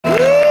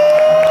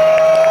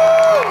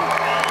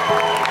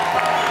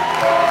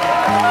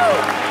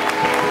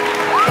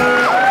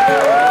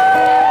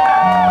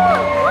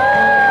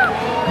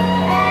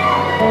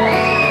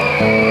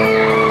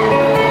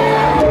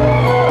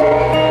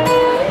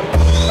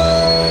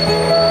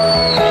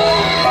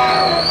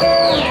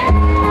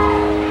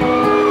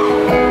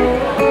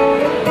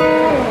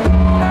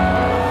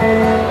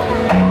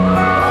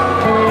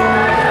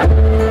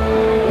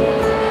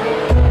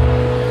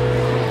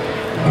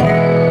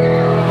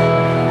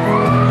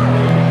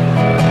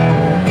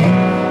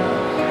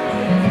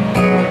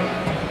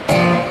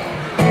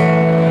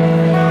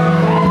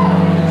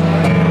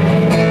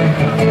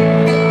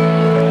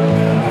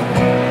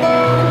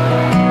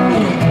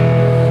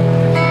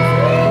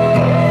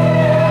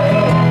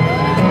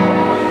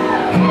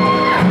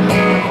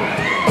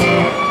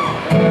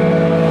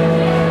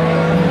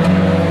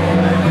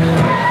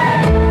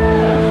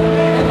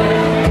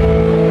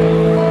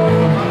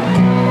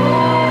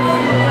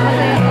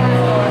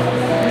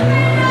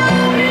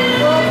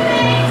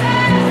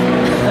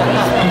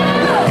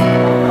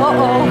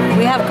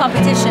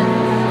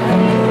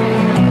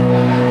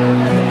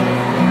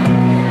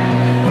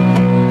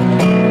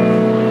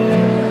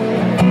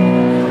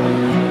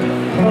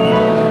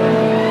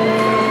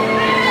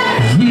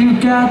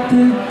got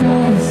the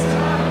best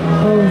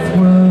of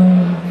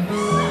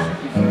worlds.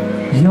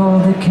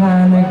 You're the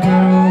kind of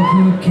girl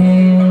who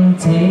can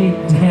take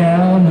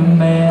down a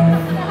man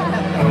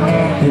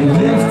and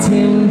lift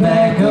him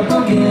back up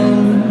again.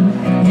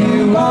 You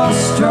are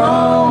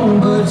strong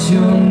but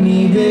you're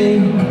needy,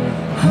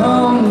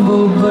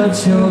 humble but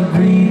you're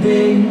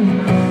greedy,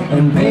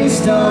 and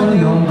based on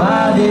your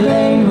body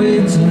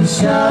language and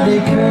shoddy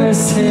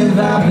cursive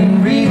I've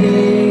been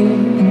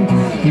reading,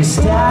 your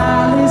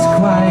style is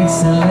quite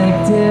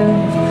selective,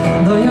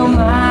 though your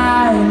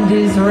mind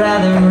is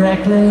rather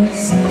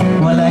reckless.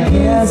 Well, I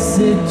guess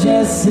it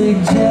just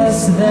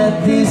suggests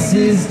that this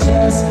is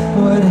just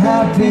what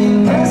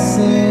happiness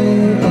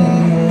is.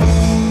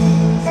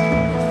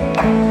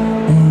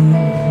 And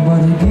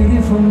what a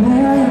beautiful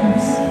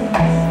mess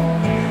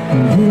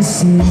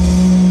this is.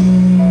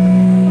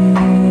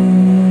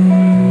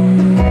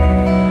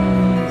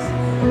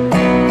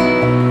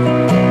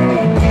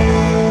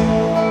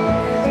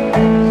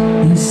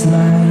 It's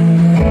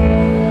like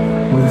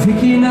we're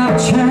picking up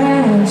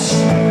trash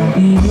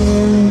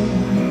in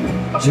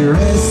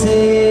dresses.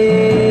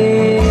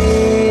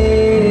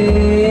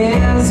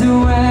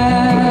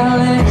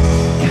 Well, it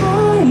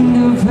kind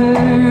of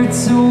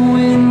hurts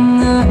when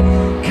the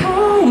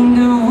kind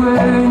of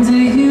words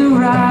you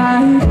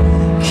write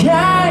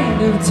kind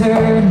of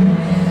turn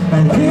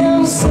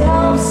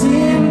themselves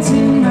into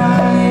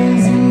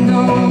knives and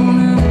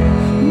don't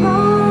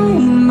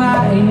mind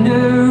my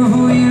nerve.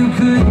 You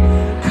could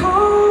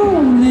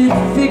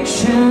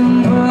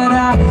fiction, but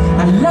I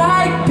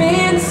like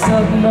being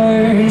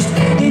submerged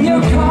in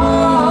your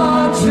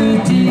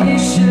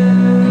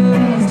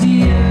contradictions,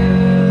 dear.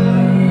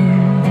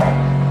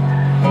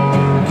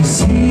 'Cause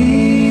here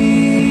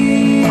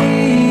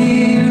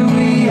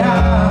we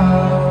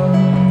are,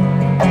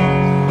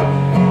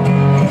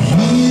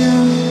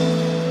 here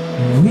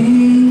we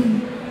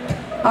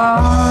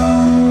are.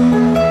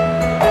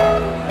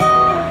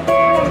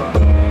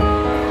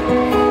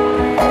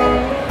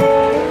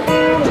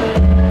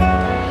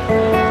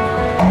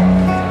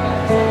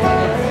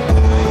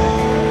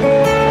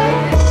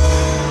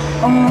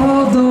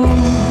 Although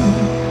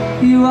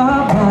you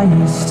are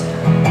biased,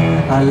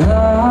 I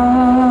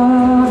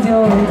love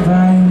your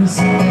advice.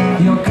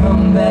 Your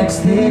comebacks,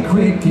 they're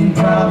quick and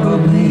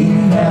probably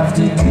have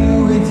to do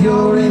with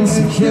your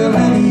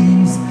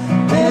insecurities.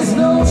 There's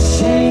no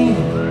shame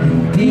in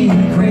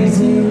being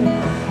crazy,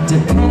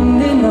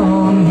 depending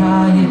on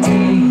how you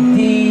take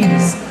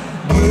these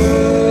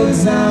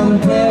words. I'm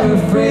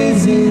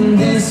paraphrasing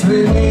this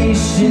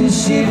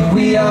relationship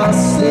we are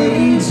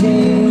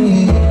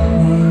staging.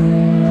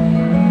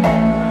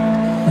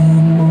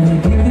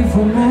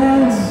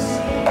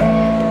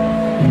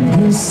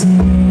 This is.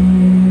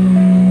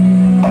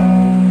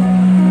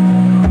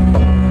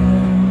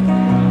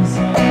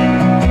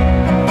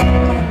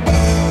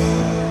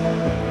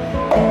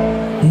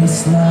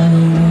 It's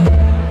like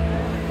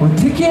we're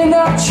picking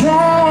up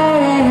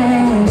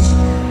trash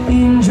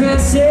in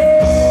dresses.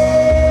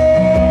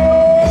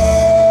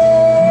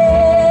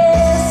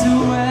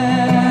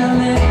 Well,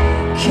 it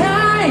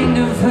kind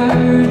of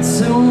hurts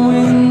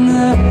when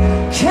the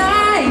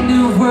kind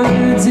of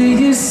words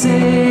you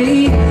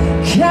say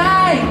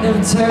kind of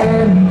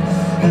turn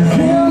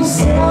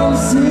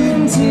themselves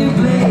into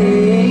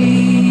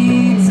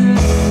blades.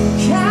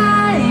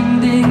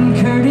 Kind and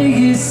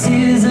courteous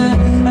is a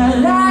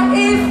lie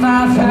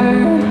I've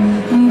heard,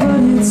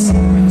 but it's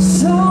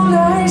so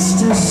nice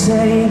to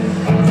say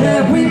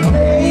that we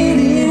played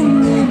in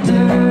the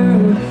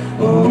dirt.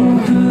 Oh,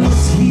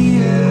 'cause here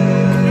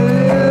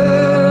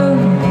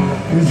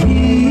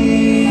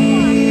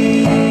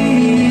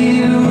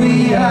we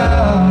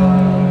are.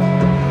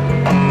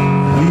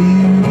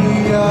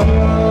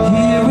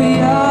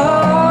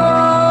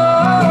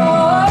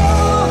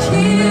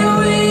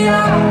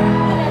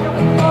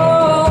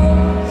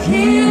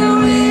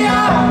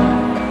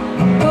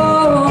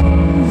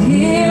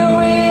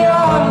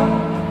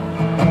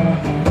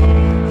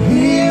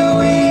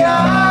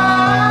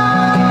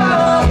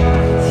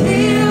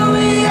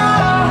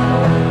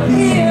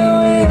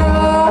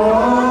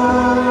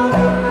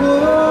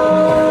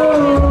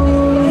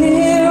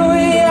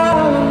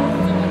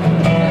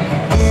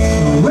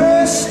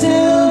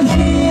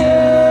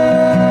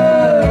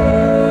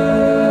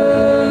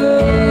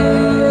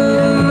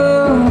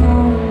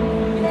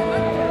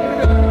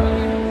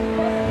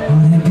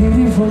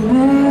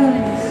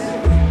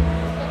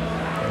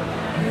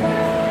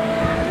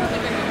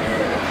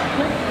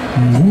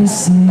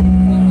 This is.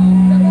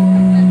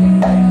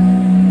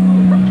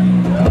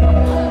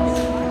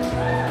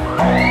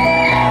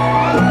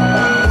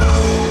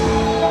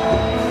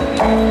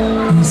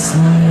 It's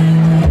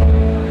like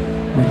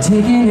we're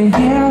taking a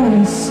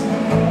guess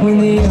when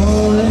the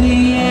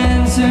only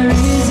answer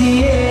is